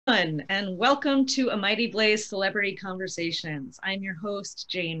And welcome to A Mighty Blaze Celebrity Conversations. I'm your host,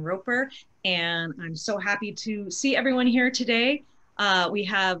 Jane Roper, and I'm so happy to see everyone here today. We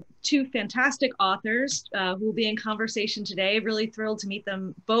have two fantastic authors who will be in conversation today. Really thrilled to meet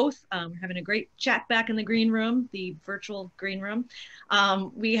them both. We're having a great chat back in the green room, the virtual green room.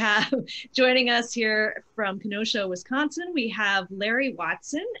 We have joining us here from Kenosha, Wisconsin, we have Larry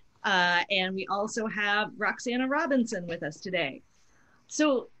Watson, and we also have Roxana Robinson with us today.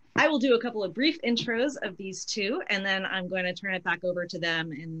 So I will do a couple of brief intros of these two, and then I'm going to turn it back over to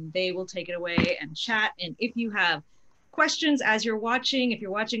them and they will take it away and chat. And if you have questions as you're watching, if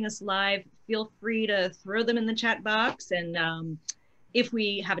you're watching us live, feel free to throw them in the chat box. And if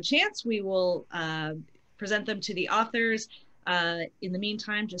we have a chance, we will present them to the authors. In the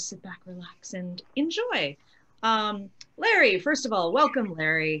meantime, just sit back, relax, and enjoy. Larry, first of all, welcome,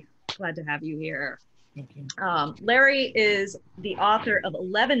 Larry. Glad to have you here. Thank you. Larry is the author of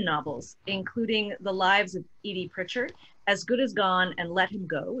 11 novels, including The Lives of Edie Pritchard, As Good as Gone, and Let Him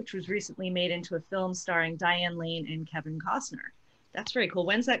Go, which was recently made into a film starring Diane Lane and Kevin Costner. That's very cool.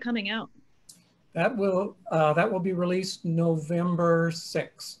 When's that coming out? That will be released November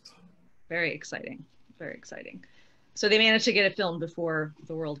 6th. Very exciting. Very exciting. So they managed to get a film before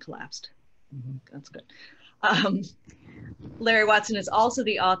the world collapsed. Mm-hmm. That's good. Larry Watson is also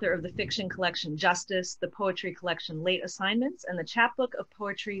the author of the fiction collection Justice, the poetry collection Late Assignments, and the chapbook of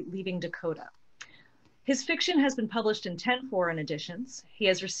poetry Leaving Dakota. His fiction has been published in 10 foreign editions. He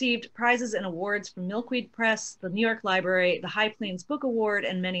has received prizes and awards from Milkweed Press, the New York Library, the High Plains Book Award,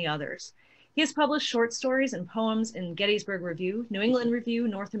 and many others. He has published short stories and poems in Gettysburg Review, New England Review,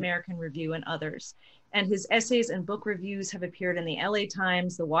 North American Review, and others. And his essays and book reviews have appeared in the LA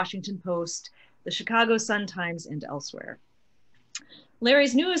Times, the Washington Post, the Chicago Sun-Times, and elsewhere.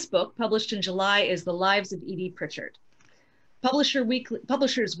 Larry's newest book, published in July, is The Lives of Edie Pritchard. Publishers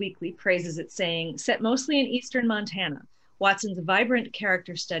Weekly praises it, saying, set mostly in eastern Montana, Watson's vibrant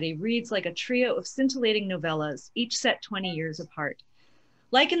character study reads like a trio of scintillating novellas, each set 20 years apart.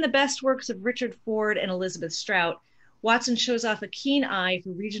 Like in the best works of Richard Ford and Elizabeth Strout, Watson shows off a keen eye for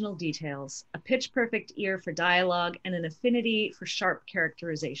regional details, a pitch-perfect ear for dialogue, and an affinity for sharp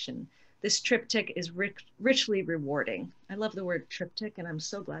characterization. This triptych is richly rewarding. I love the word triptych, and I'm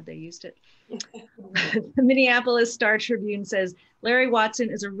so glad they used it. The Minneapolis Star Tribune says, Larry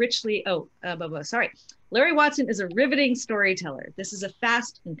Watson is a Larry Watson is a riveting storyteller. This is a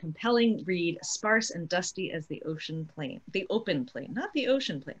fast and compelling read, sparse and dusty as the open plain, not the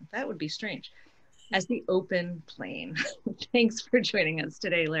ocean plain. That would be strange. As the open plain. Thanks for joining us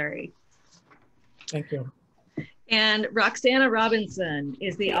today, Larry. Thank you. And Roxana Robinson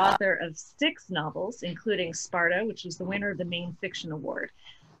is the author of 6 novels, including Sparta, which was the winner of the Maine Fiction Award,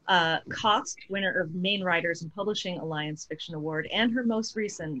 Cost, winner of Maine Writers and Publishing Alliance Fiction Award, and her most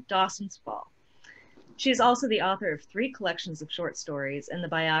recent, Dawson's Fall. She is also the author of 3 collections of short stories and the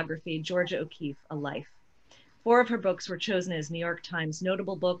biography Georgia O'Keeffe, A Life. 4 of her books were chosen as New York Times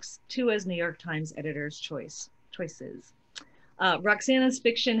notable books, 2 as New York Times Editor's Choices. Roxana's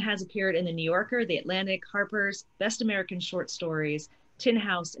fiction has appeared in The New Yorker, The Atlantic, Harper's, Best American Short Stories, Tin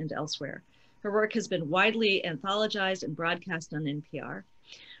House, and elsewhere. Her work has been widely anthologized and broadcast on NPR.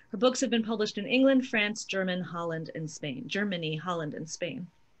 Her books have been published in England, France, Germany, Holland, and Spain.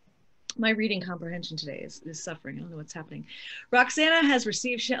 My reading comprehension today is suffering. I don't know what's happening. Roxana has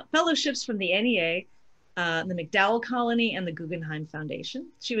received fellowships from the NEA, the MacDowell Colony, and the Guggenheim Foundation.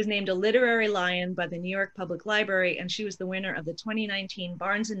 She was named a Literary Lion by the New York Public Library, and she was the winner of the 2019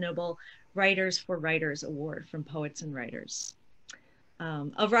 Barnes & Noble Writers for Writers Award from Poets and Writers.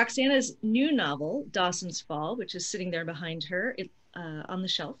 Of Roxana's new novel, Dawson's Fall, which is sitting there behind her on the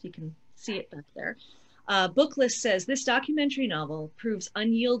shelf, you can see it back there. Booklist says, this documentary novel proves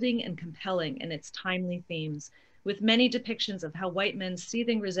unyielding and compelling in its timely themes, with many depictions of how white men's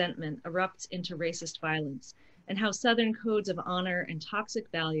seething resentment erupts into racist violence, and how Southern codes of honor and toxic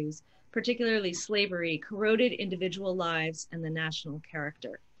values, particularly slavery, corroded individual lives and the national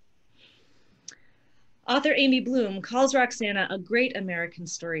character. Author Amy Bloom calls Roxana a great American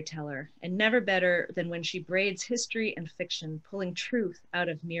storyteller, and never better than when she braids history and fiction, pulling truth out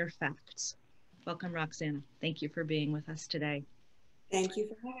of mere facts. Welcome, Roxana. Thank you for being with us today. Thank you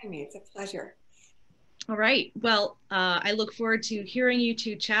for having me. It's a pleasure. All right. Well, I look forward to hearing you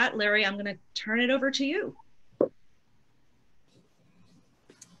two chat. Larry, I'm going to turn it over to you.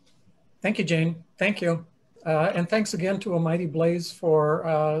 Thank you, Jane. Thank you. And thanks again to A Mighty Blaze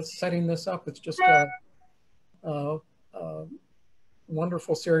for setting this up. It's just a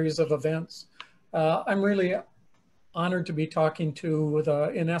wonderful series of events. I'm really honored to be talking to the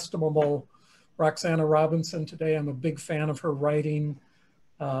inestimable Roxana Robinson today. I'm a big fan of her writing.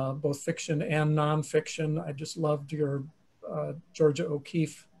 both fiction and nonfiction. I just loved your Georgia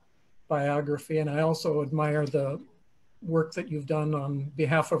O'Keeffe biography, and I also admire the work that you've done on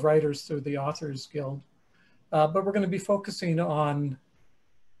behalf of writers through the Authors Guild. But we're going to be focusing on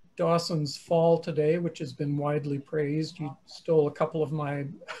Dawson's Fall today, which has been widely praised. You stole a couple of my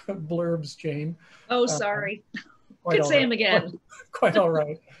blurbs, Jane. Oh, sorry. Could say them again. Quite all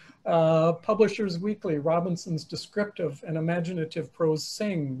right. Publishers Weekly, Robinson's descriptive and imaginative prose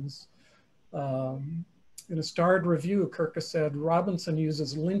sings. In a starred review, Kirkus said, Robinson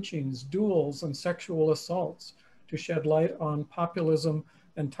uses lynchings, duels, and sexual assaults to shed light on populism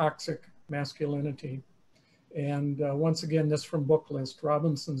and toxic masculinity. And once again, this from Booklist,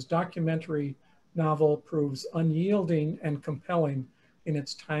 Robinson's documentary novel proves unyielding and compelling in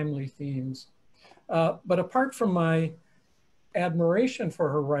its timely themes. But apart from my admiration for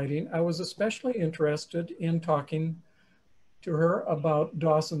her writing, I was especially interested in talking to her about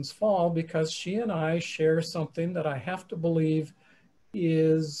Dawson's Fall because she and I share something that I have to believe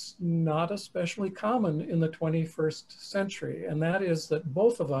is not especially common in the 21st century. And that is that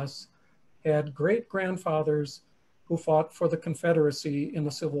both of us had great-grandfathers who fought for the Confederacy in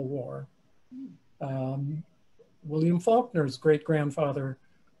the Civil War. William Faulkner's great-grandfather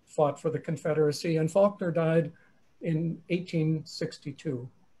fought for the Confederacy, and Faulkner died in 1862.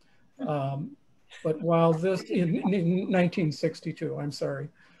 But while this, in 1962, I'm sorry.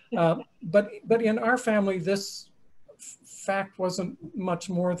 But in our family, this fact wasn't much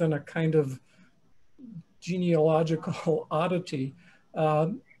more than a kind of genealogical oddity.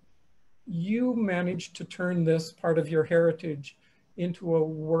 You managed to turn this part of your heritage into a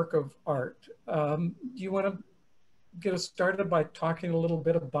work of art. Do you want to get us started by talking a little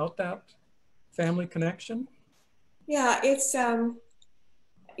bit about that family connection? Yeah, it's,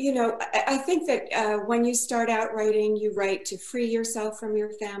 you know, I think that when you start out writing, you write to free yourself from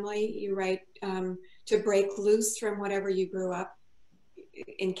your family. You write to break loose from whatever you grew up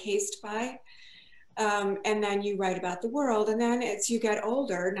encased by. And then you write about the world. And then as you get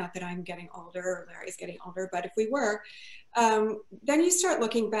older, not that I'm getting older or Larry's getting older, but if we were, then you start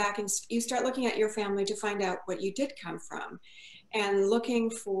looking back and you start looking at your family to find out what you did come from and looking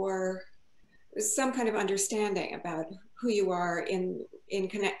for some kind of understanding about who you are in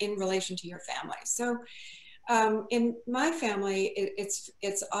relation to your family. So in my family,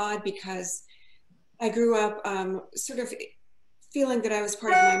 it's odd because I grew up sort of feeling that I was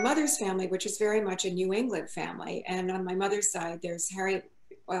part of my mother's family, which is very much a New England family. And on my mother's side, there's Harry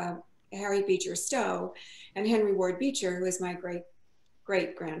Beecher Stowe and Henry Ward Beecher, who is my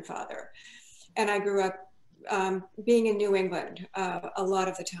great-grandfather. And I grew up being in New England a lot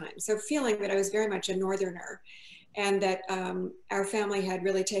of the time. So feeling that I was very much a Northerner and that our family had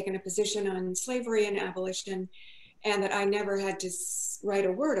really taken a position on slavery and abolition, and that I never had to write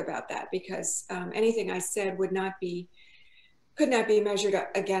a word about that because anything I said could not be measured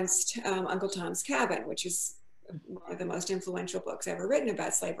against Uncle Tom's Cabin, which is one of the most influential books ever written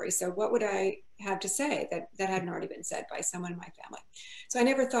about slavery. So what would I have to say that hadn't already been said by someone in my family? So I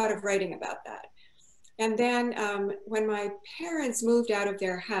never thought of writing about that. And then when my parents moved out of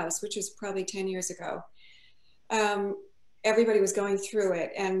their house, which was probably 10 years ago, everybody was going through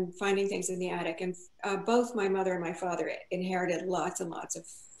it and finding things in the attic. And both my mother and my father inherited lots and lots of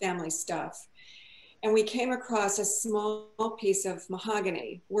family stuff. And we came across a small piece of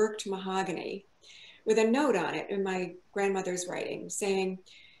mahogany, worked mahogany, with a note on it in my grandmother's writing saying,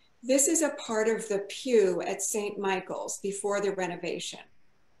 "This is a part of the pew at St. Michael's before the renovation."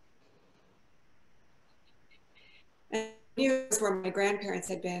 And I knew it was where my grandparents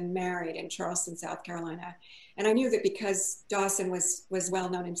had been married in Charleston, South Carolina. And I knew that because Dawson was well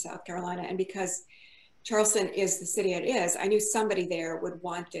known in South Carolina and because Charleston is the city it is, I knew somebody there would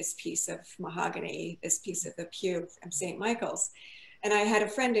want this piece of mahogany, this piece of the pew from St. Michael's. And I had a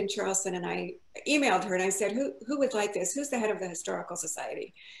friend in Charleston and I emailed her and I said, who would like this? Who's the head of the Historical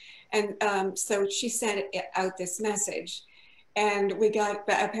Society? And so she sent out this message and we got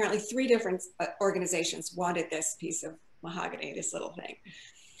apparently 3 different organizations wanted this piece of mahogany, this little thing.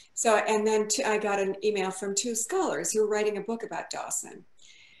 So, and then I got an email from 2 scholars who were writing a book about Dawson.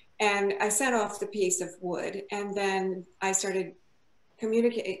 And I sent off the piece of wood and then I started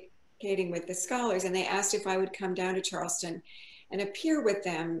communicating with the scholars and they asked if I would come down to Charleston and appear with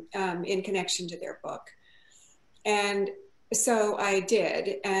them in connection to their book. And so I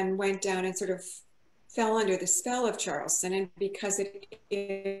did and went down and sort of fell under the spell of Charleston. And because it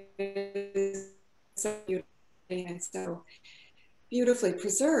is so beautiful and so beautifully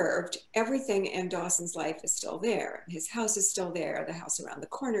preserved, everything in Dawson's life is still there. His house is still there. The house around the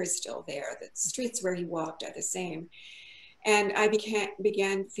corner is still there. The streets where he walked are the same. And I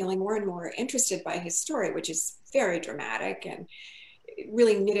began feeling more and more interested by his story, which is very dramatic and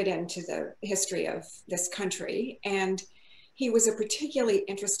really knitted into the history of this country. And he was a particularly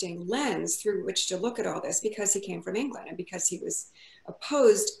interesting lens through which to look at all this, because he came from England and because he was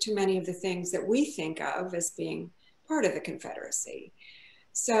opposed to many of the things that we think of as being part of the Confederacy.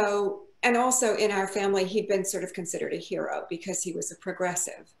 So, and also in our family, he'd been sort of considered a hero because he was a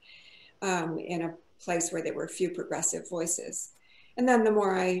progressive in a place where there were few progressive voices. And then the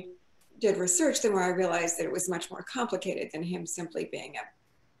more I did research, the more I realized that it was much more complicated than him simply being a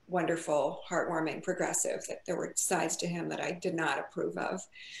wonderful, heartwarming progressive, that there were sides to him that I did not approve of.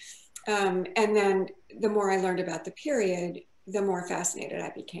 And then the more I learned about the period, the more fascinated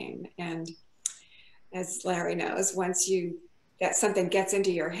I became. And as Larry knows, once that something gets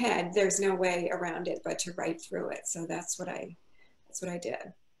into your head, there's no way around it but to write through it. So that's what I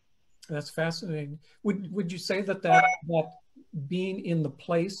did. That's fascinating. Would you say that being in the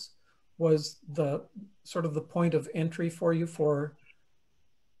place was the sort of the point of entry for you for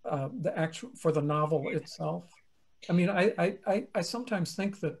the novel itself? I mean, I sometimes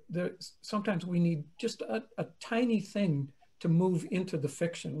think that sometimes we need just a tiny thing to move into the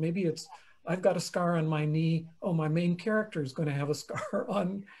fiction. Maybe it's, I've got a scar on my knee. Oh, my main character is going to have a scar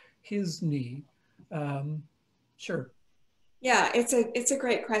on his knee. Sure. Yeah, it's a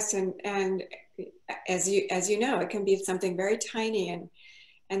great question, and as you know, it can be something very tiny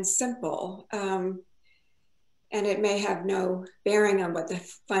and simple, and it may have no bearing on what the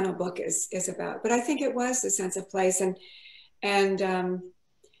final book is about. But I think it was the sense of place and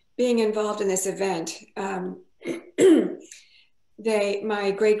being involved in this event.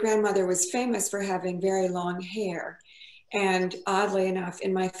 My great-grandmother was famous for having very long hair. And oddly enough,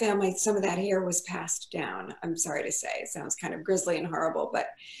 in my family, some of that hair was passed down. I'm sorry to say, it sounds kind of grisly and horrible, but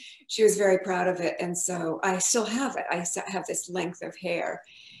she was very proud of it. And so I still have it. I have this length of hair.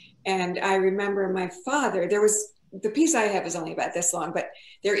 And I remember my father, the piece I have is only about this long, but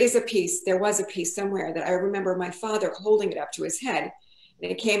there was a piece somewhere that I remember my father holding it up to his head, and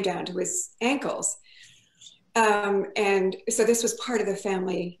it came down to his ankles. And so this was part of the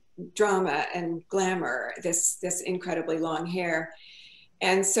family drama and glamour, this incredibly long hair.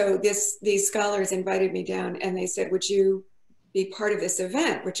 And so these scholars invited me down and they said, would you be part of this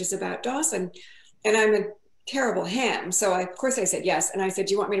event, which is about Dawson? And I'm a terrible ham. So of course I said yes. And I said,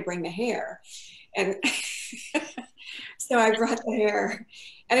 do you want me to bring the hair? And so I brought the hair.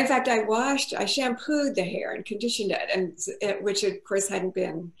 And in fact, I shampooed the hair and conditioned it, which of course hadn't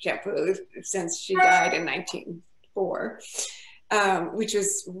been shampooed since she died in 1904. Which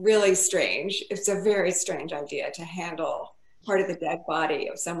was really strange. It's a very strange idea to handle part of the dead body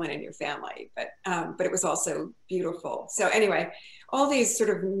of someone in your family, but it was also beautiful. So anyway, all these sort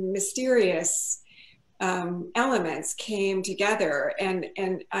of mysterious elements came together, and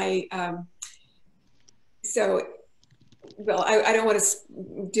I don't want to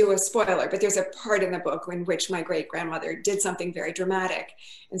do a spoiler, but there's a part in the book in which my great-grandmother did something very dramatic,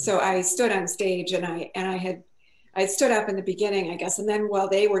 and so I stood on stage and I stood up in the beginning, I guess, and then while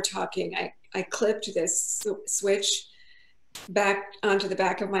they were talking, I clipped this switch back onto the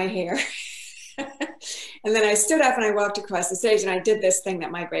back of my hair. And then I stood up and I walked across the stage and I did this thing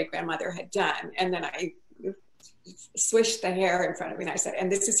that my great-grandmother had done. And then I swished the hair in front of me and I said, and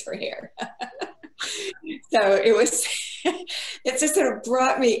this is her hair. So it just sort of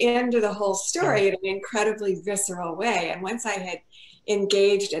brought me into the whole story in an incredibly visceral way. And once I had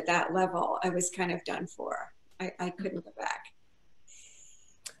engaged at that level, I was kind of done for. I couldn't go back.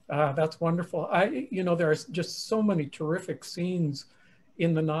 That's wonderful. There's just so many terrific scenes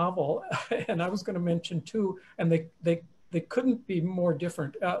in the novel, and I was going to mention two, and they couldn't be more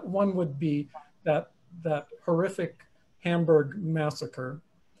different. One would be that horrific Hamburg massacre,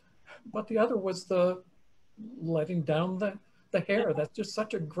 but the other was the letting down the hair. That's just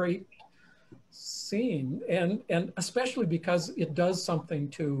such a great scene, and especially because it does something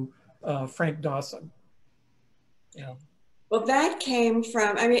to Frank Dawson. Yeah. Well, that came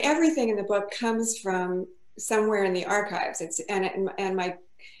from, I mean, everything in the book comes from somewhere in the archives. The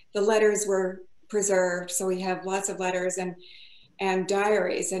letters were preserved, so we have lots of letters and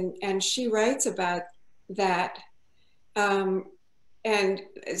diaries, and she writes about that, and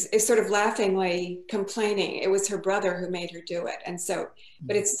is sort of laughingly complaining it was her brother who made her do it, and so,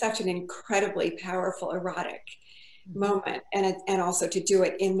 but it's such an incredibly powerful erotic moment, and also to do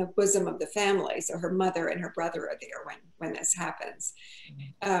it in the bosom of the family. So her mother and her brother are there when this happens,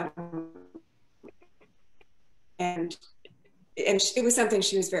 and it was something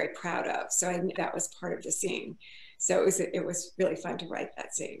she was very proud of. So I knew that was part of the scene. So it was really fun to write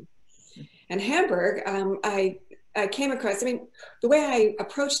that scene. And Hamburg, I came across, I mean, the way I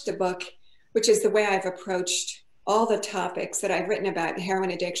approached the book, which is the way I've approached all the topics that I've written about,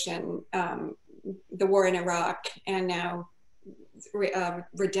 heroin addiction, the war in Iraq, and now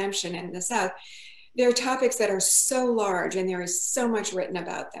redemption in the South, they're topics that are so large and there is so much written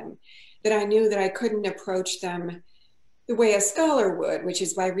about them that I knew that I couldn't approach them the way a scholar would, which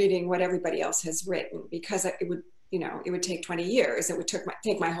is by reading what everybody else has written, because it would, you know, it would take 20 years. It would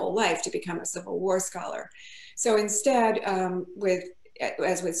take my whole life to become a Civil War scholar. So instead,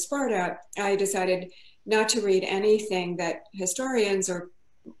 as with Sparta, I decided not to read anything that historians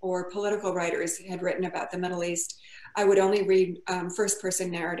or political writers had written about the Middle East. I would only read first-person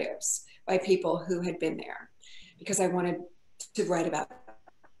narratives by people who had been there, because I wanted to write about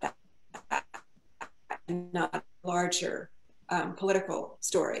that and not larger political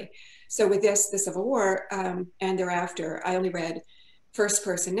story. So with this, the Civil War, and thereafter, I only read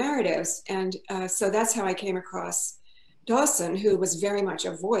first-person narratives. And so that's how I came across Dawson, who was very much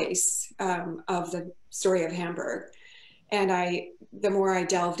a voice of the story of Hamburg. And the more I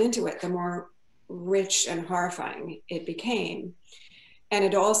delved into it, the more rich and horrifying it became. And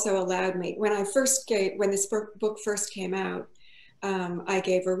it also allowed me, when this book first came out, I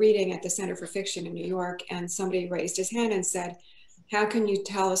gave a reading at the Center for Fiction in New York, and somebody raised his hand and said, how can you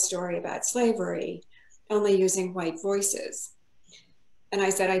tell a story about slavery only using white voices? And I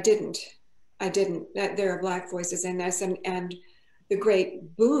said, I didn't. That there are Black voices in this. And the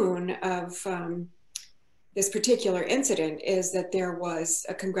great boon of this particular incident is that there was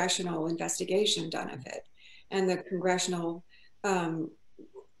a congressional investigation done of it. And the congressional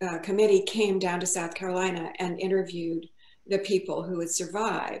committee came down to South Carolina and interviewed the people who had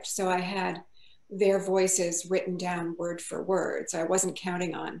survived. So I had their voices written down word for word. So I wasn't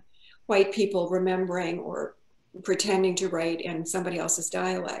counting on white people remembering or pretending to write in somebody else's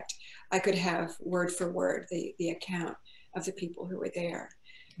dialect. I could have word for word the account of the people who were there.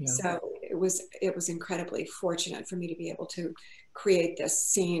 Yeah. So it was incredibly fortunate for me to be able to create this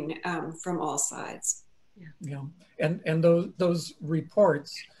scene from all sides. Yeah, and those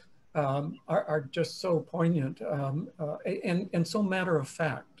reports are just so poignant and so matter of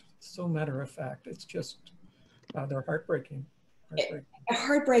fact. So matter of fact. It's just they're heartbreaking.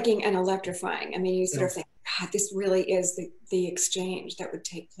 Heartbreaking and electrifying. I mean, you sort of think, God, this really is the exchange that would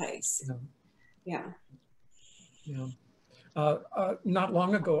take place. Yeah. Not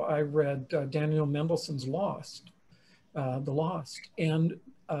long ago, I read Daniel Mendelssohn's Lost, The Lost, and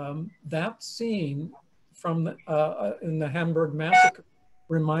that scene from in the Hamburg Massacre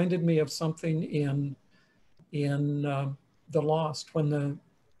reminded me of something in The Lost, when the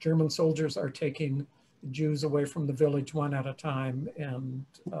German soldiers are taking Jews away from the village one at a time, and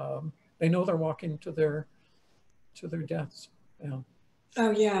they know they're walking to their deaths. Yeah.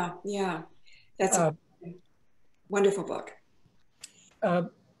 Oh yeah, yeah. That's a wonderful book.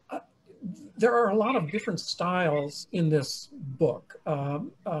 There are a lot of different styles in this book.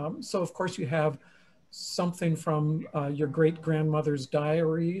 So of course you have something from your great-grandmother's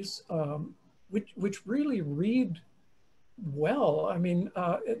diaries, which really read well. I mean,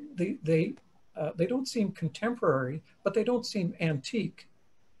 they don't seem contemporary, but they don't seem antique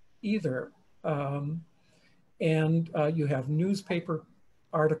either. And you have newspaper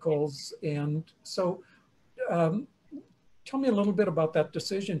articles. And so tell me a little bit about that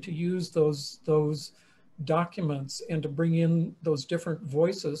decision to use those documents and to bring in those different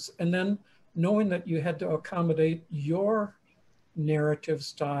voices, and then knowing that you had to accommodate your narrative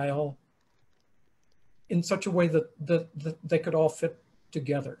style in such a way that they could all fit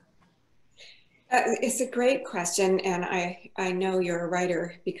together. It's a great question, and I know you're a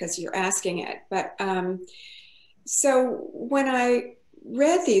writer because you're asking it. But so when I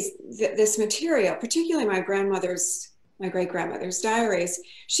read this material, particularly my great-grandmother's diaries,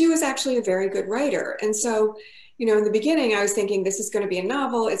 she was actually a very good writer. And so, you know, in the beginning, I was thinking this is going to be a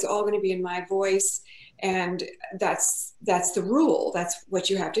novel. It's all going to be in my voice, and that's the rule. That's what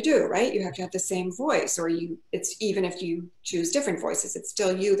you have to do, right? You have to have the same voice, or it's even if you choose different voices, it's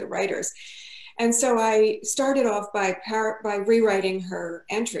still you, the writers. And so I started off by rewriting her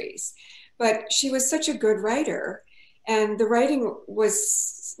entries, but she was such a good writer, and the writing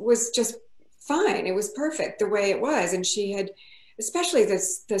was just fine. It was perfect the way it was. And she had, especially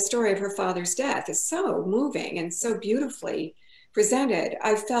the story of her father's death is so moving and so beautifully presented.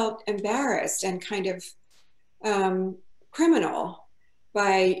 I felt embarrassed and kind of criminal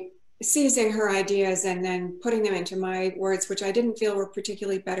by seizing her ideas and then putting them into my words, which I didn't feel were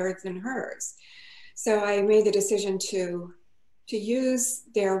particularly better than hers. So I made the decision to use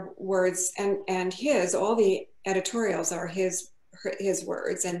their words and his. All the editorials are his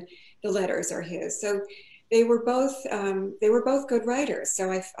words, and the letters are his. So they were both good writers.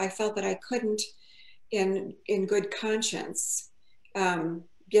 So I felt that I couldn't, in good conscience,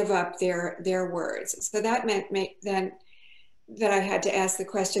 give up their words. So that meant then that I had to ask the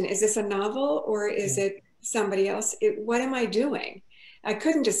question: is this a novel or is it somebody else? What am I doing? I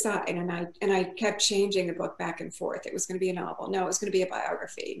couldn't decide, and I kept changing the book back and forth. It was going to be a novel. No, it was going to be a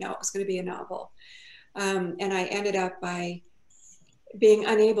biography. No, it was going to be a novel. And I ended up by being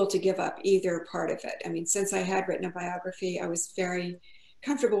unable to give up either part of it. I mean, since I had written a biography, I was very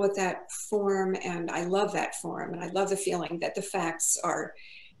comfortable with that form, and I love that form, and I love the feeling that the facts are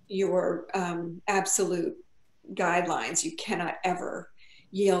your absolute guidelines. You cannot ever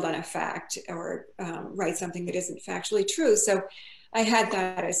yield on a fact or write something that isn't factually true. So I had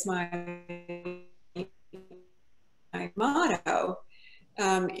that as my motto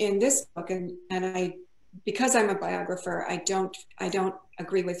in this book, and I, because I'm a biographer, I don't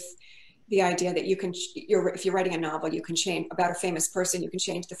agree with the idea that you can, if you're writing a novel, you can change about a famous person, you can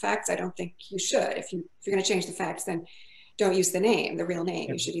change the facts. I don't think you should. If you're going to change the facts, then don't use the name, the real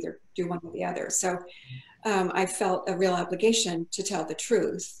name. You should either do one or the other. So I felt a real obligation to tell the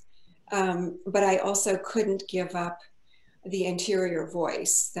truth, but I also couldn't give up the interior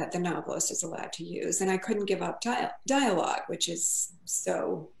voice that the novelist is allowed to use. And I couldn't give up dialogue, which is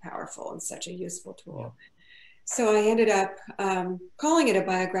so powerful and such a useful tool. So I ended up calling it a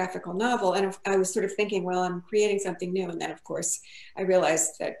biographical novel. And I was sort of thinking, well, I'm creating something new. And then, of course, I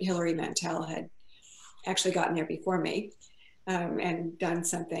realized that Hilary Mantel had actually gotten there before me and done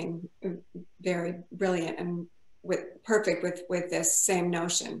something very brilliant and perfect with this same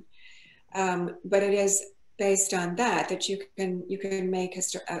notion. But it is based on that you can make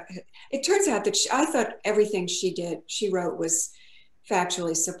history. It turns out that I thought everything she wrote was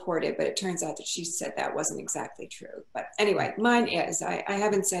factually supported, but it turns out that she said that wasn't exactly true. But anyway, mine is. I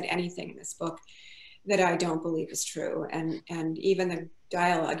haven't said anything in this book that I don't believe is true, and even the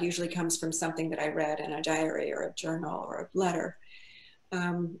dialogue usually comes from something that I read in a diary or a journal or a letter.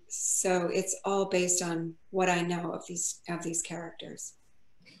 So it's all based on what I know of these characters.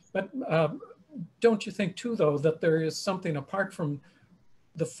 But don't you think too, though, that there is something apart from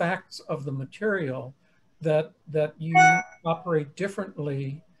the facts of the material that you operate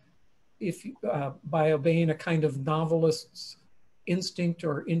differently if by obeying a kind of novelist's instinct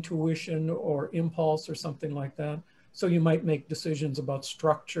or intuition or impulse or something like that? So you might make decisions about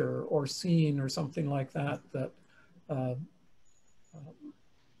structure or scene or something like that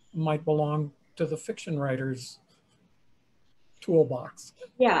might belong to the fiction writer's toolbox.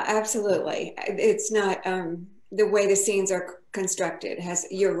 Yeah, absolutely. It's not the way the scenes are constructed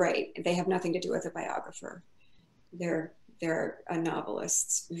you're right. They have nothing to do with a biographer. They're a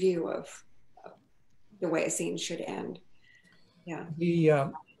novelist's view of the way a scene should end. Yeah.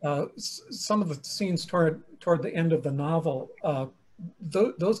 Some of the scenes toward the end of the novel,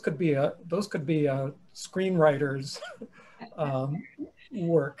 those could be a screenwriter's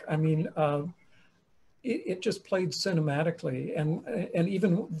work. I mean, it just played cinematically, and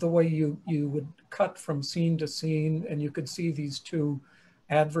even the way you would cut from scene to scene, and you could see these two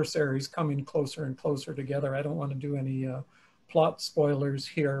adversaries coming closer and closer together. I don't want to do any plot spoilers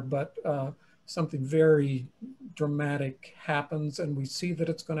here, but something very dramatic happens, and we see that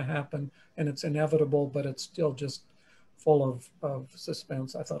it's going to happen, and it's inevitable, but it's still just full of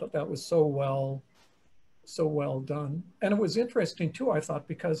suspense. I thought that was so well done. And it was interesting too, I thought,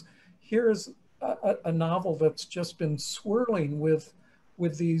 because here's a novel that's just been swirling with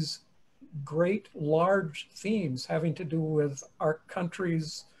these great large themes having to do with our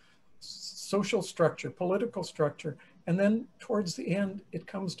country's social structure, political structure. And then towards the end, it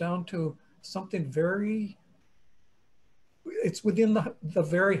comes down to something it's within the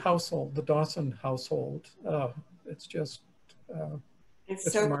very household, the Dawson household. It's just,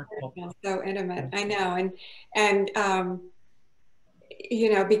 it's so remarkable. So intimate. I know. And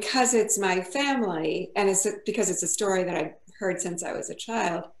you know, because it's my family and because it's a story that I've heard since I was a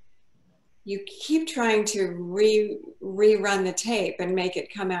child, you keep trying to rerun the tape and make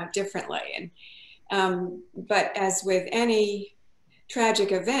it come out differently. And but as with any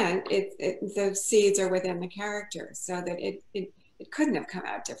tragic event, the seeds are within the character, so that it couldn't have come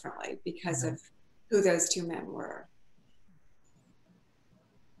out differently because of who those two men were.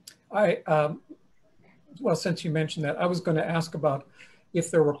 Well, since you mentioned that, I was going to ask about if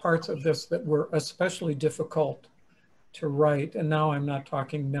there were parts of this that were especially difficult to write. And now I'm not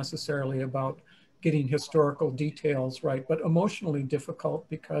talking necessarily about getting historical details right, but emotionally difficult,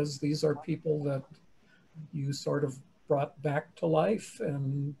 because these are people that you sort of brought back to life.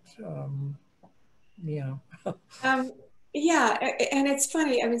 And yeah. Yeah, and it's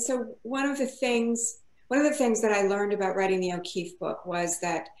funny. I mean, so one of the things, one of the things that I learned about writing the O'Keeffe book was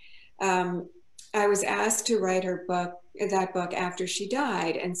that I was asked to write that book after she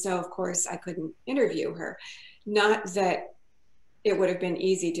died. And so of course I couldn't interview her. Not that it would have been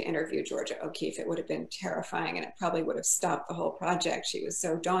easy to interview Georgia O'Keeffe. It would have been terrifying, and it probably would have stopped the whole project. She was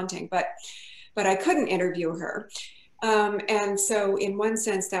so daunting, but I couldn't interview her. And so in one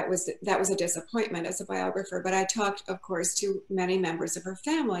sense, that was a disappointment as a biographer, but I talked, of course, to many members of her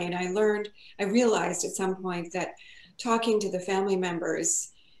family. And I realized at some point that talking to the family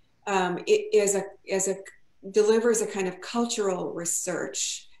members delivers a kind of cultural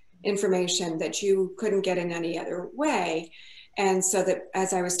research information that you couldn't get in any other way. And so that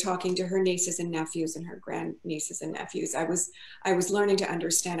as I was talking to her nieces and nephews and her grandnieces and nephews, I was learning to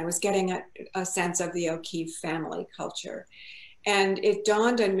understand. I was getting a sense of the O'Keeffe family culture. And it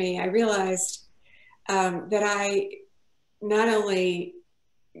dawned on me, I realized that I not only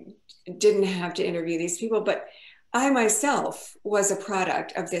didn't have to interview these people, but I myself was a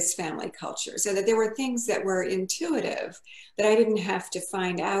product of this family culture. So that there were things that were intuitive that I didn't have to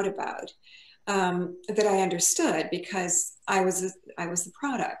find out about. That I understood because I was the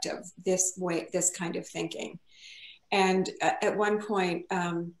product of this kind of thinking. And at one point,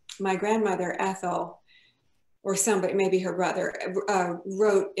 my grandmother Ethel, or somebody, maybe her brother,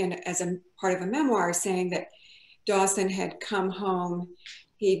 wrote as a part of a memoir saying that Dawson had come home.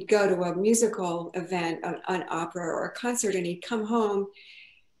 He'd go to a musical event, an opera or a concert, and he'd come home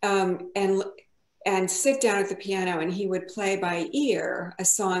and sit down at the piano, and he would play by ear a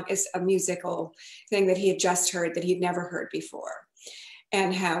song, a musical thing that he had just heard that he'd never heard before.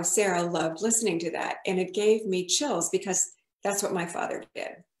 And how Sarah loved listening to that. And it gave me chills because that's what my father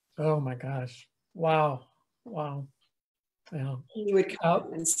did. Oh my gosh. Wow. Wow. Yeah. He would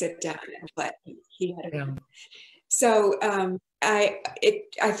come and sit down and play. He had yeah. So I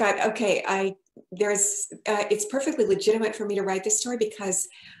thought, okay, it's perfectly legitimate for me to write this story because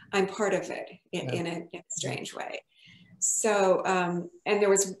I'm part of it in a strange way. So, and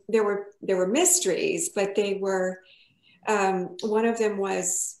there were mysteries, but they were, one of them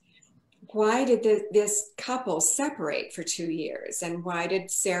was, why did this couple separate for 2 years? And why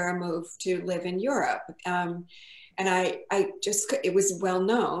did Sarah move to live in Europe? And it was well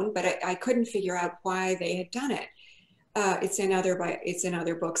known, but I couldn't figure out why they had done it. It's in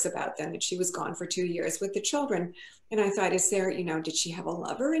other books about them, that she was gone for 2 years with the children. And I thought, did she have a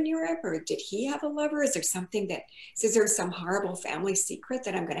lover in Europe, or did he have a lover? Is there some horrible family secret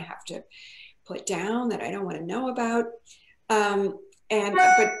that I'm going to have to put down that I don't want to know about? But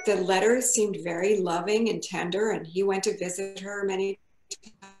the letters seemed very loving and tender, and he went to visit her many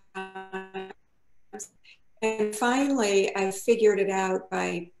times. And finally, I figured it out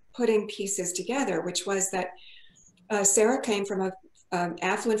by putting pieces together, which was that Sarah came from an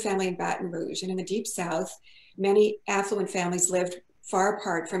affluent family in Baton Rouge, and in the Deep South, many affluent families lived far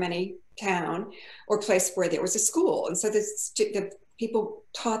apart from any town or place where there was a school. And so the people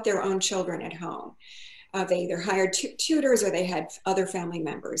taught their own children at home. They either hired tutors or they had other family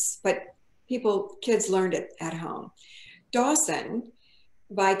members, but kids learned it at home. Dawson,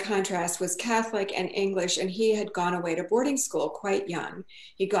 by contrast, was Catholic and English, and he had gone away to boarding school quite young.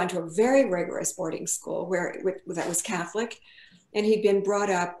 He'd gone to a very rigorous boarding school that was Catholic, and he'd been brought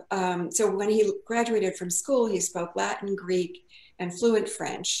up. So when he graduated from school, he spoke Latin, Greek, and fluent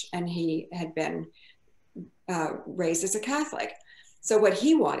French, and he had been raised as a Catholic. So what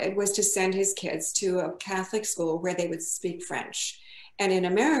he wanted was to send his kids to a Catholic school where they would speak French. And in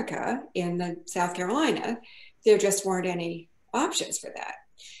America, in South Carolina, there just weren't any options for that.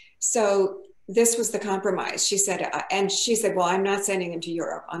 So this was the compromise. She said, well, I'm not sending them to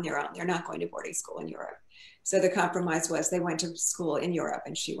Europe on their own. They're not going to boarding school in Europe. So the compromise was they went to school in Europe,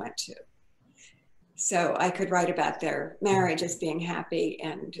 and she went too. So I could write about their marriage as being happy.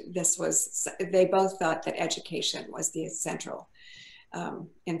 And they both thought that education was the central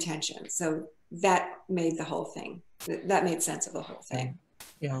intention. So that made the whole thing, that made sense of the whole thing.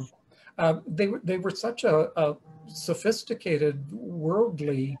 Yeah. They were such a sophisticated,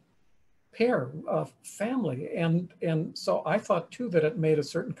 worldly pair of family, and so I thought too that it made a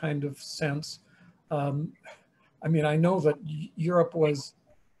certain kind of sense. I mean, I know that Europe was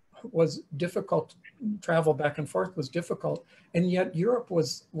difficult. Travel back and forth was difficult, and yet Europe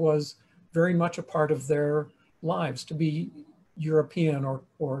was very much a part of their lives. To be European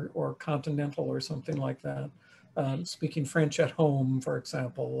or continental or something like that, speaking French at home, for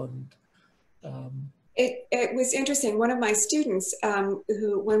example, and. It was interesting. One of my students,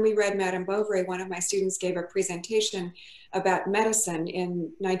 when we read Madame Bovary, one of my students gave a presentation about medicine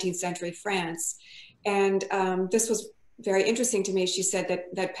in 19th century France. And this was very interesting to me. She said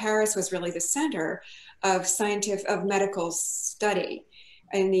that Paris was really the center of medical study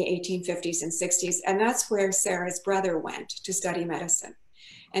in the 1850s and 60s. And that's where Sarah's brother went to study medicine.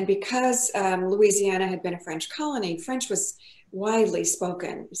 And because Louisiana had been a French colony, French was widely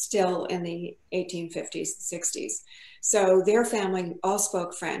spoken still in the 1850s and 60s. So their family all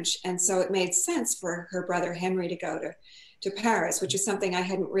spoke French. And so it made sense for her brother Henry to go to Paris, which is something I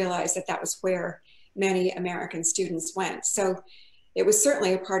hadn't realized that was where many American students went. So it was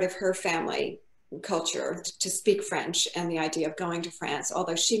certainly a part of her family culture to speak French, and the idea of going to France,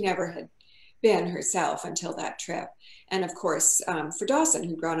 although she never had been herself until that trip. And of course, for Dawson,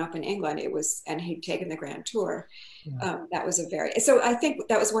 who'd grown up in England, and he'd taken the Grand Tour. That was so I think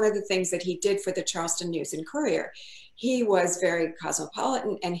that was one of the things that he did for the Charleston News and Courier. He was very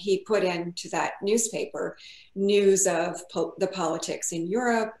cosmopolitan, and he put into that newspaper news of the politics in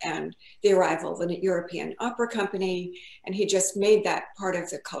Europe and the arrival of the European Opera Company. And he just made that part of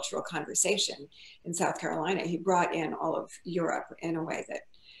the cultural conversation in South Carolina. He brought in all of Europe in a way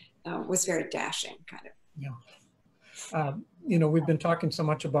that was very dashing, kind of. Yeah. You know, we've been talking so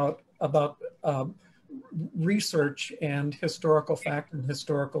much about research and historical fact and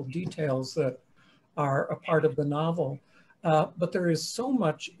historical details that are a part of the novel. But there is so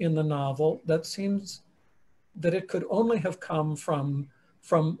much in the novel that seems that it could only have come from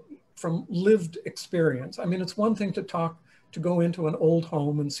lived experience. I mean, it's one thing to go into an old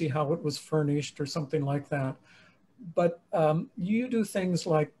home and see how it was furnished or something like that. But you do things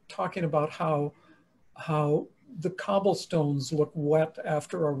like talking about how the cobblestones look wet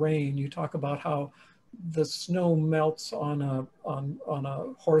after a rain. You talk about how the snow melts on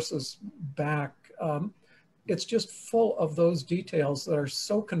a horse's back. It's just full of those details that are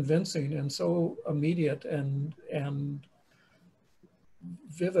so convincing and so immediate and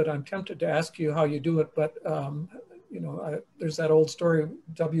vivid. I'm tempted to ask you how you do it, but you know, there's that old story.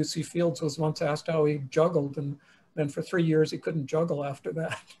 W.C. Fields was once asked how he juggled, and then for 3 years he couldn't juggle after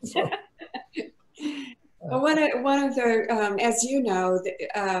that. So, well, one of the, as you know,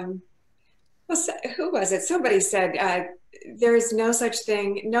 who was it? Somebody said there is no such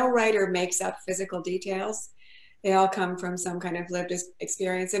thing. No writer makes up physical details. They all come from some kind of lived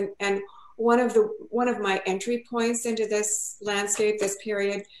experience. And one of my entry points into this landscape, this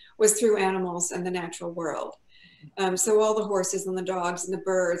period, was through animals and the natural world. So all the horses and the dogs and the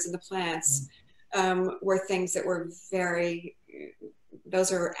birds and the plants were things that were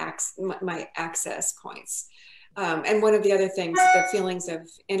those are my access points. And one of the other things, the feelings of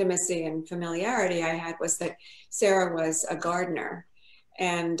intimacy and familiarity I had, was that Sarah was a gardener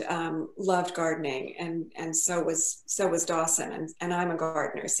and loved gardening, and so was Dawson, and I'm a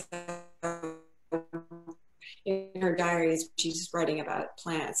gardener. So in her diaries, she's writing about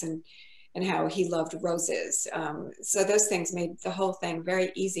plants and how he loved roses. So those things made the whole thing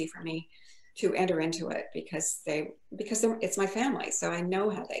very easy for me to enter into it, because it's my family, so I know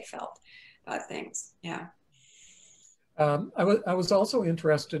how they felt about things. Yeah. I was also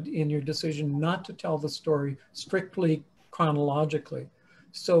interested in your decision not to tell the story strictly chronologically.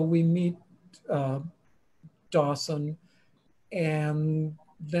 So we meet Dawson, and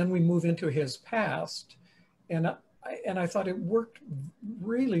then we move into his past. And I thought it worked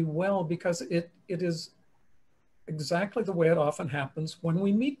really well, because it is exactly the way it often happens when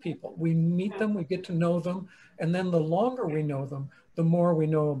we meet people. We meet them, we get to know them, and then the longer we know them, the more we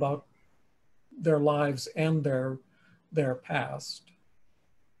know about their lives and their past.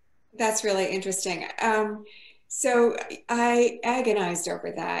 That's really interesting. So I agonized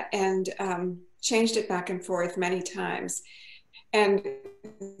over that and changed it back and forth many times. And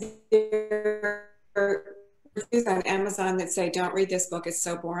there are reviews on Amazon that say, "Don't read this book; it's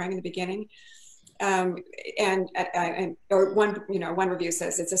so boring in the beginning." Or one review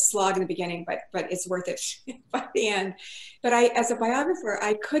says it's a slog in the beginning, but it's worth it by the end. But as a biographer,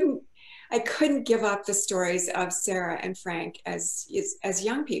 I couldn't give up the stories of Sarah and Frank as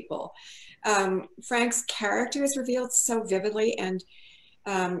young people. Frank's character is revealed so vividly, and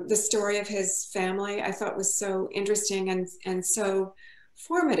the story of his family I thought was so interesting and so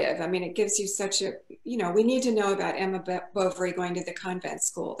formative. I mean, it gives you such a, we need to know about Emma Bovary going to the convent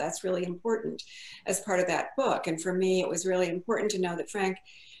school. That's really important as part of that book. And for me, it was really important to know that Frank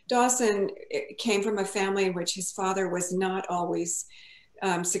Dawson came from a family in which his father was not always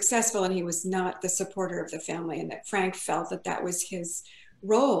successful, and he was not the supporter of the family, and that Frank felt that was his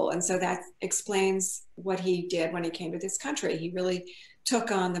role. And so that explains what he did when he came to this country. He really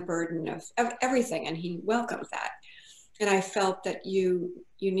took on the burden of everything, and he welcomed that. And I felt that you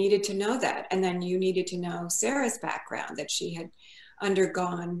needed to know that. And then you needed to know Sarah's background, that she had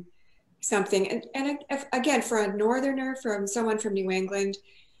undergone something. And again, for a Northerner, from someone from New England,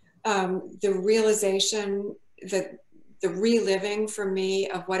 the realization, that the reliving for me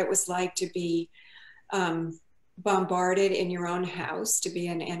of what it was like to be bombarded in your own house, to be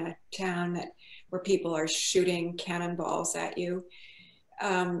in a town where people are shooting cannonballs at you,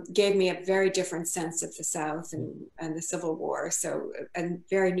 gave me a very different sense of the South and the Civil War. So a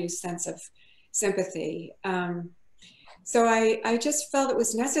very new sense of sympathy. So I just felt it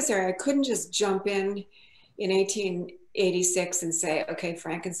was necessary. I couldn't just jump in 1886 and say, okay,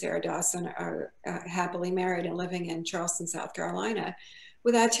 Frank and Sarah Dawson are happily married and living in Charleston, South Carolina,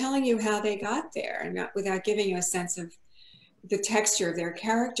 without telling you how they got there, and without giving you a sense of the texture of their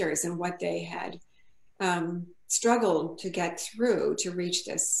characters and what they had struggled to get through to reach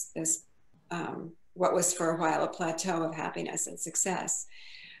this what was for a while a plateau of happiness and success.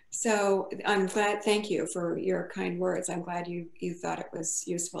 So I'm glad, thank you for your kind words. I'm glad you thought it was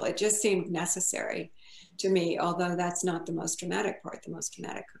useful. It just seemed necessary to me, although that's not the most dramatic part. The most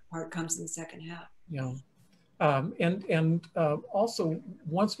dramatic part comes in the second half. Yeah. Also,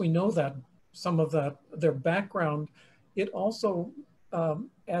 once we know that some of their background, it also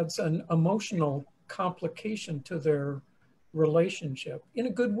adds an emotional complication to their relationship in a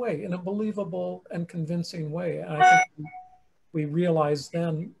good way, in a believable and convincing way. And I think we realize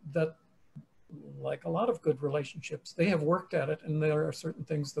then that, like a lot of good relationships, they have worked at it, and there are certain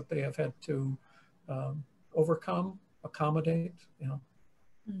things that they have had to overcome, accommodate, you know.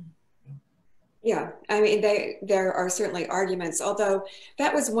 Mm. Yeah, I mean, there are certainly arguments, although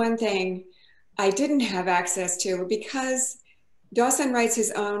that was one thing I didn't have access to, because Dawson writes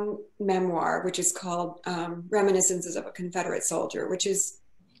his own memoir, which is called Reminiscences of a Confederate Soldier, which is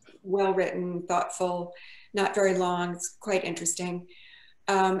well written, thoughtful, not very long. It's quite interesting.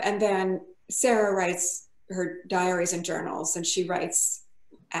 And then Sarah writes her diaries and journals, and she writes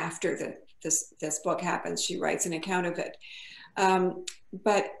after this book happens. She writes an account of it.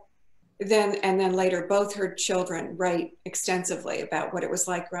 But then later, both her children write extensively about what it was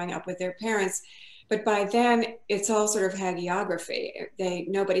like growing up with their parents. But by then, it's all sort of hagiography.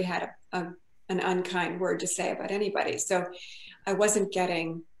 Nobody had an unkind word to say about anybody. So I wasn't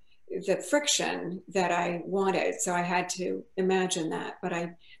getting the friction that I wanted. So I had to imagine that. But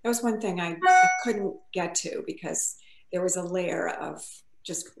that was one thing I couldn't get to, because there was a layer of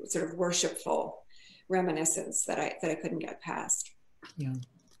just sort of worshipful reminiscence that I couldn't get past. Yeah.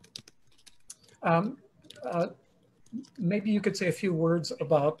 Maybe you could say a few words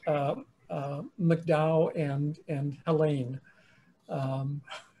about McDowell and Helene.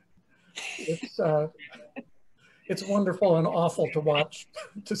 It's wonderful and awful to watch,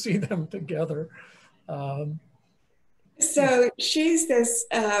 to see them together. So she's this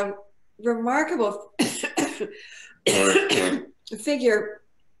remarkable figure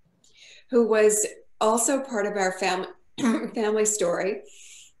who was also part of our family story.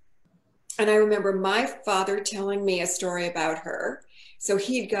 And I remember my father telling me a story about her. So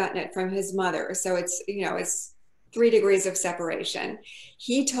he'd gotten it from his mother. So it's 3 degrees of separation.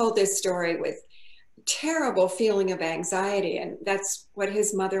 He told this story with terrible feeling of anxiety. And that's what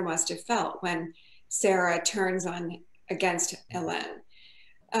his mother must have felt when Sarah turns against Helene.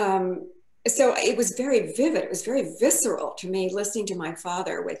 So it was very vivid. It was very visceral to me, listening to my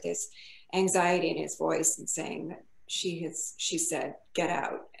father with this anxiety in his voice and saying that she said, get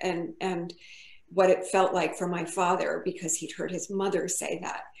out. And what it felt like for my father, because he'd heard his mother say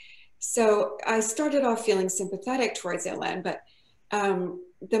that. So I started off feeling sympathetic towards Helene, but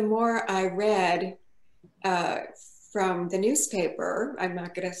the more I read from the newspaper, I'm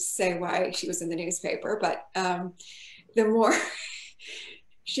not going to say why she was in the newspaper, but the more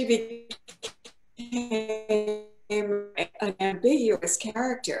she became an ambiguous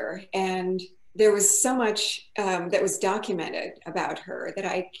character, and there was so much that was documented about her that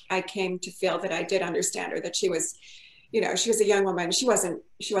I came to feel that I did understand her, that she was, she was a young woman. She wasn't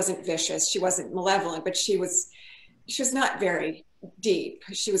vicious. She wasn't malevolent, but she was not very deep.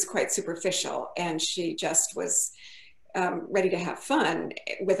 She was quite superficial, and she just was ready to have fun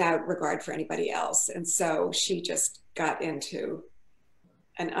without regard for anybody else. And so she just got into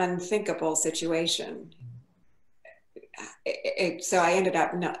an unthinkable situation. So I ended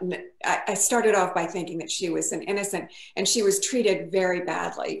up I started off by thinking that she was an innocent, and she was treated very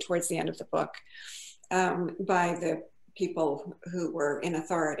badly towards the end of the book by the people who were in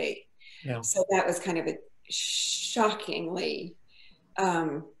authority. Yeah. So that was kind of a shockingly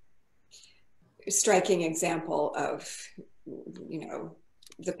striking example of,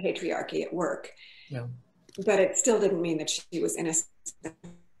 the patriarchy at work. Yeah. But it still didn't mean that she was innocent,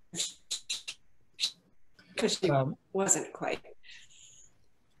 because she wasn't quite.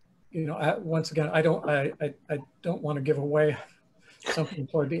 Once again, I don't want to give away something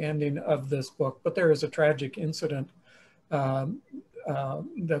toward the ending of this book, but there is a tragic incident um,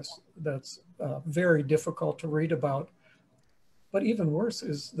 that's very difficult to read about. But even worse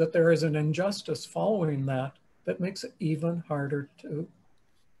is that there is an injustice following that that makes it even harder to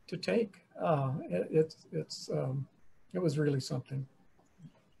take. It was really something.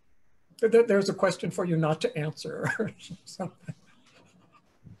 There's a question for you not to answer or something.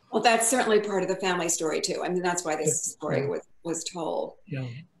 Well, that's certainly part of the family story too. I mean, that's why this story was told. Yeah.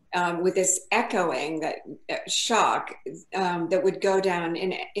 With this echoing that shock that would go down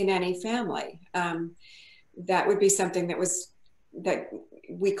in any family. That would be something that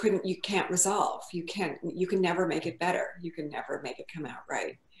you can't resolve. You can never make it better. You can never make it come out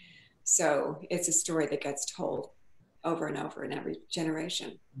right. So it's a story that gets told over and over in every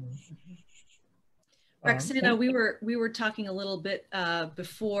generation. Roxana, we were talking a little bit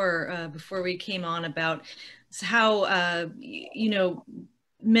before we came on about how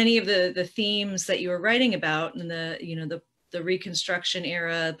many of the themes that you were writing about in the Reconstruction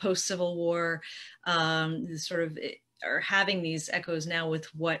era, post-Civil War, sort of are having these echoes now with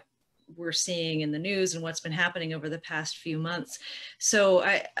what we're seeing in the news and what's been happening over the past few months. So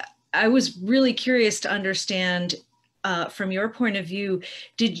I was really curious to understand, from your point of view,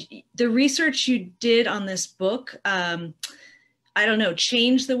 did the research you did on this book, I don't know,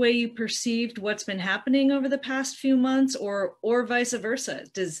 change the way you perceived what's been happening over the past few months, or vice versa?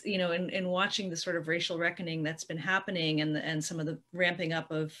 Does, in watching the sort of racial reckoning that's been happening and some of the ramping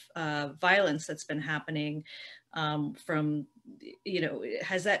up of violence that's been happening from,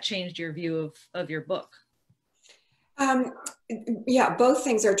 has that changed your view of your book? Yeah, both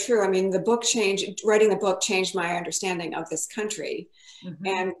things are true. I mean, writing the book changed my understanding of this country,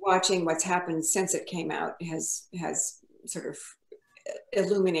 and watching what's happened since it came out has sort of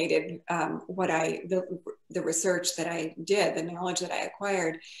illuminated the research that I did, the knowledge that I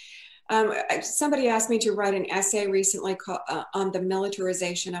acquired. Somebody asked me to write an essay recently on the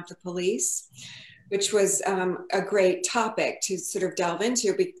militarization of the police, which was a great topic to sort of delve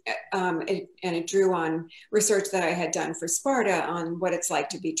into, and it drew on research that I had done for Sparta on what it's like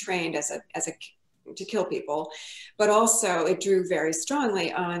to be trained to kill people, but also it drew very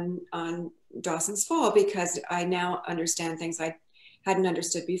strongly on Dawson's Fall, because I now understand things I hadn't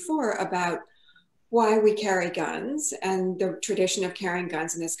understood before about why we carry guns, and the tradition of carrying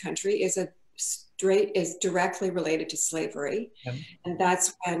guns in this country is directly related to slavery, and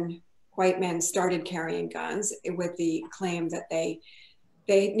that's when white men started carrying guns with the claim that they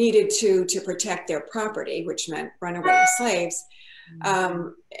needed to protect their property, which meant runaway slaves.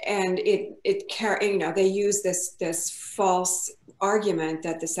 And they use this false argument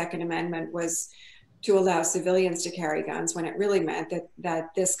that the Second Amendment was to allow civilians to carry guns, when it really meant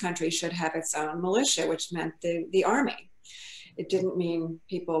that this country should have its own militia, which meant the army. It didn't mean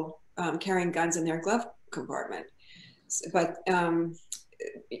people carrying guns in their glove compartment. But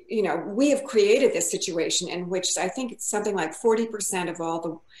we have created this situation in which I think it's something like 40% of all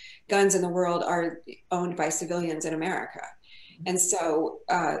the guns in the world are owned by civilians in America. And so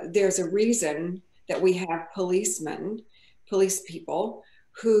there's a reason that we have police people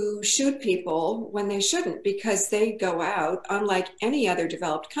who shoot people when they shouldn't, because they go out, unlike any other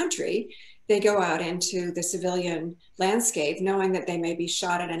developed country, they go out into the civilian landscape knowing that they may be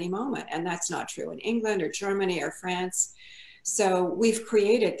shot at any moment. And that's not true in England or Germany or France. So we've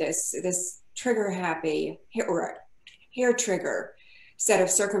created this trigger happy or hair trigger set of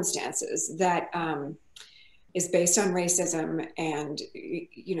circumstances that is based on racism. And,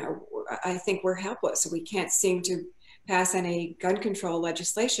 I think we're helpless. We can't seem to pass any gun control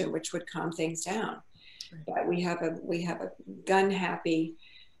legislation, which would calm things down. But we have a gun happy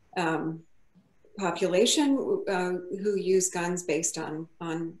population who use guns based on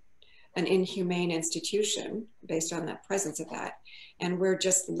an inhumane institution, based on the presence of that. And we're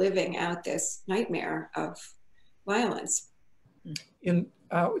just living out this nightmare of violence.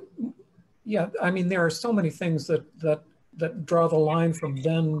 Yeah, I mean, there are so many things that draw the line from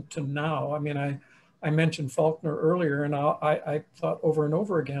then to now. I mean, I mentioned Faulkner earlier, and I thought over and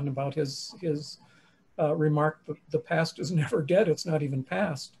over again about his remark that the past is never dead, it's not even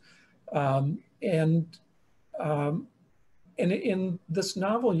past. And in this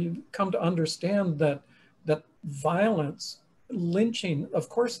novel, you come to understand that violence, lynching, of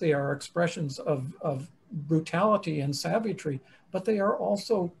course they are expressions of brutality and savagery, but they are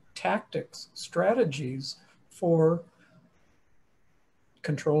also tactics, strategies for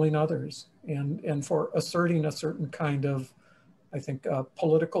controlling others and for asserting a certain kind of, I think,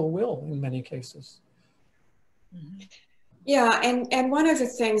 political will in many cases. Yeah, and one of the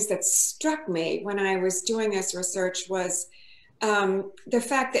things that struck me when I was doing this research was the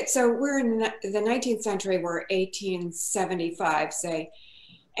fact that, so we're in the 19th century, we're 1875, say,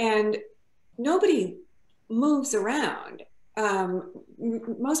 and nobody moves around.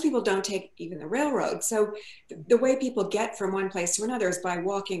 Most people don't take even the railroad. So the way people get from one place to another is by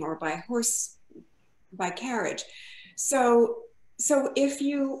walking or by horse, by carriage. So if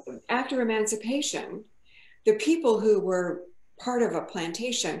you, after emancipation, the people who were part of a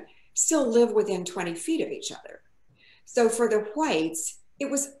plantation still live within 20 feet of each other. So for the whites,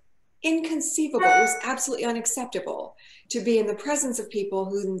 it was inconceivable, it was absolutely unacceptable to be in the presence of people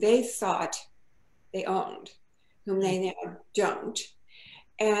whom they thought they owned, whom they now don't.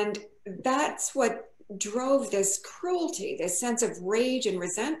 And that's what drove this cruelty, this sense of rage and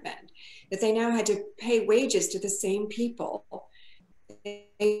resentment, that they now had to pay wages to the same people they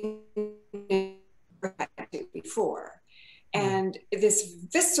never had to before. And this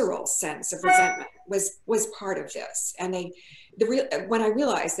visceral sense of resentment was part of this. And when I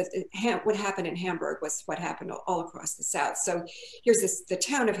realized that what happened in Hamburg was what happened all across the South. So here's the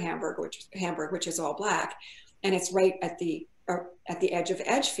town of Hamburg, which is all Black, and it's right at the edge of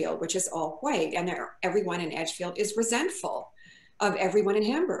Edgefield, which is all white. And everyone in Edgefield is resentful of everyone in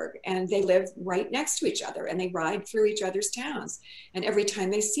Hamburg, and they live right next to each other, and they ride through each other's towns. And every time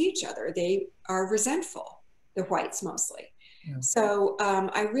they see each other, they are resentful, the whites mostly. Yeah. So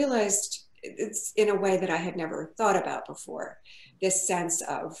I realized it's in a way that I had never thought about before, this sense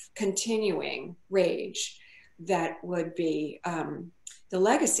of continuing rage that would be the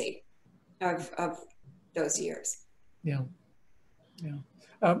legacy of those years. Yeah,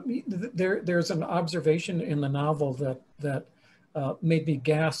 yeah. There's an observation in the novel that made me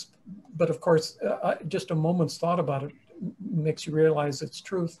gasp, but of course, just a moment's thought about it makes you realize its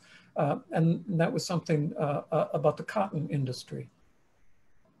truth. And that was something about the cotton industry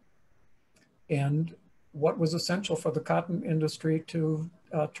and what was essential for the cotton industry to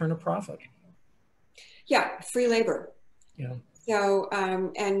turn a profit. Yeah, free labor. Yeah. So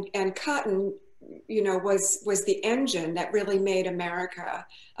and cotton, you know, was the engine that really made America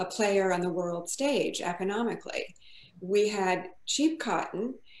a player on the world stage economically. We had cheap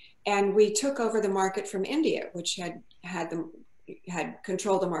cotton, and we took over the market from India, which had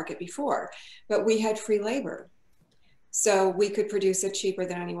controlled the market before, but we had free labor. So we could produce it cheaper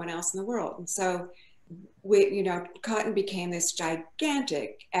than anyone else in the world. And so cotton became this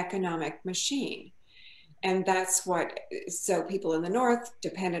gigantic economic machine. And that's so people in the North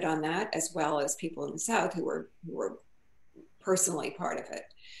depended on that, as well as people in the South who were personally part of it.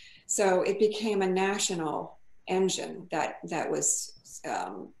 So it became a national engine that was,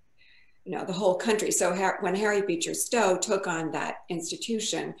 the whole country. So when Harriet Beecher Stowe took on that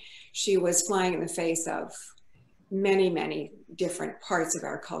institution, she was flying in the face of many, many different parts of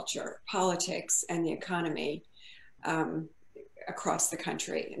our culture, politics and the economy across the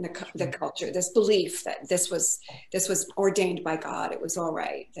country, and the culture, this belief that this was ordained by God. It was all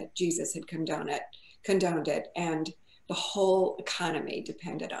right, that Jesus had condoned it, and the whole economy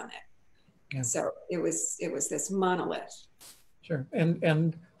depended on it. Yeah. So it was this monolith. Sure.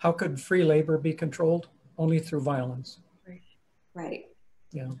 And how could free labor be controlled? Only through violence. Right.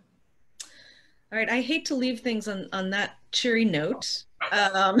 Yeah. All right. I hate to leave things on that cheery note.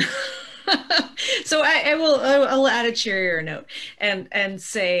 So I'll add a cheerier note and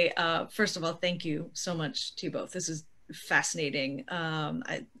say, first of all, thank you so much to you both. This is fascinating.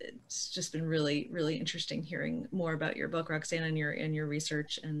 It's just been really, really interesting hearing more about your book, Roxana, and your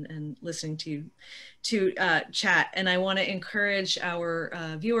research, and listening to chat. And I want to encourage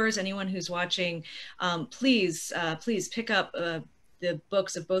our viewers, anyone who's watching, please pick up the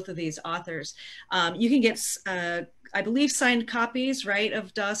books of both of these authors. You can get, I believe, signed copies, right,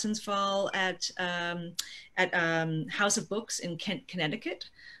 of Dawson's Fall at House of Books in Connecticut,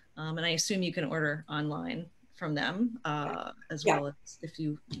 and I assume you can order online from them as well as if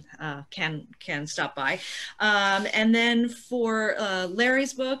you can stop by. And then for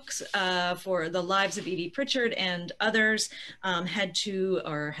Larry's books, for the Lives of Edie Pritchard and others, head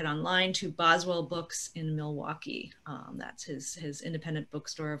online to Boswell Books in Milwaukee. That's his independent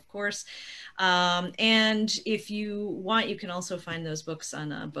bookstore, of course. And if you want, you can also find those books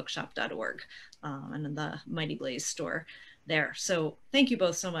on bookshop.org and in the Mighty Blaze store there. So thank you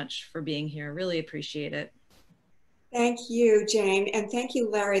both so much for being here. Really appreciate it. Thank you, Jane. And thank you,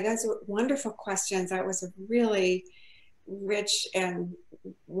 Larry. Those were wonderful questions. That was a really rich and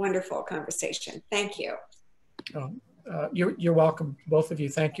wonderful conversation. Thank you. You're welcome, both of you.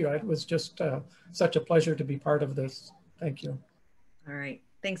 Thank you. It was just such a pleasure to be part of this. Thank you. All right.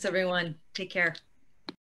 Thanks, everyone. Take care.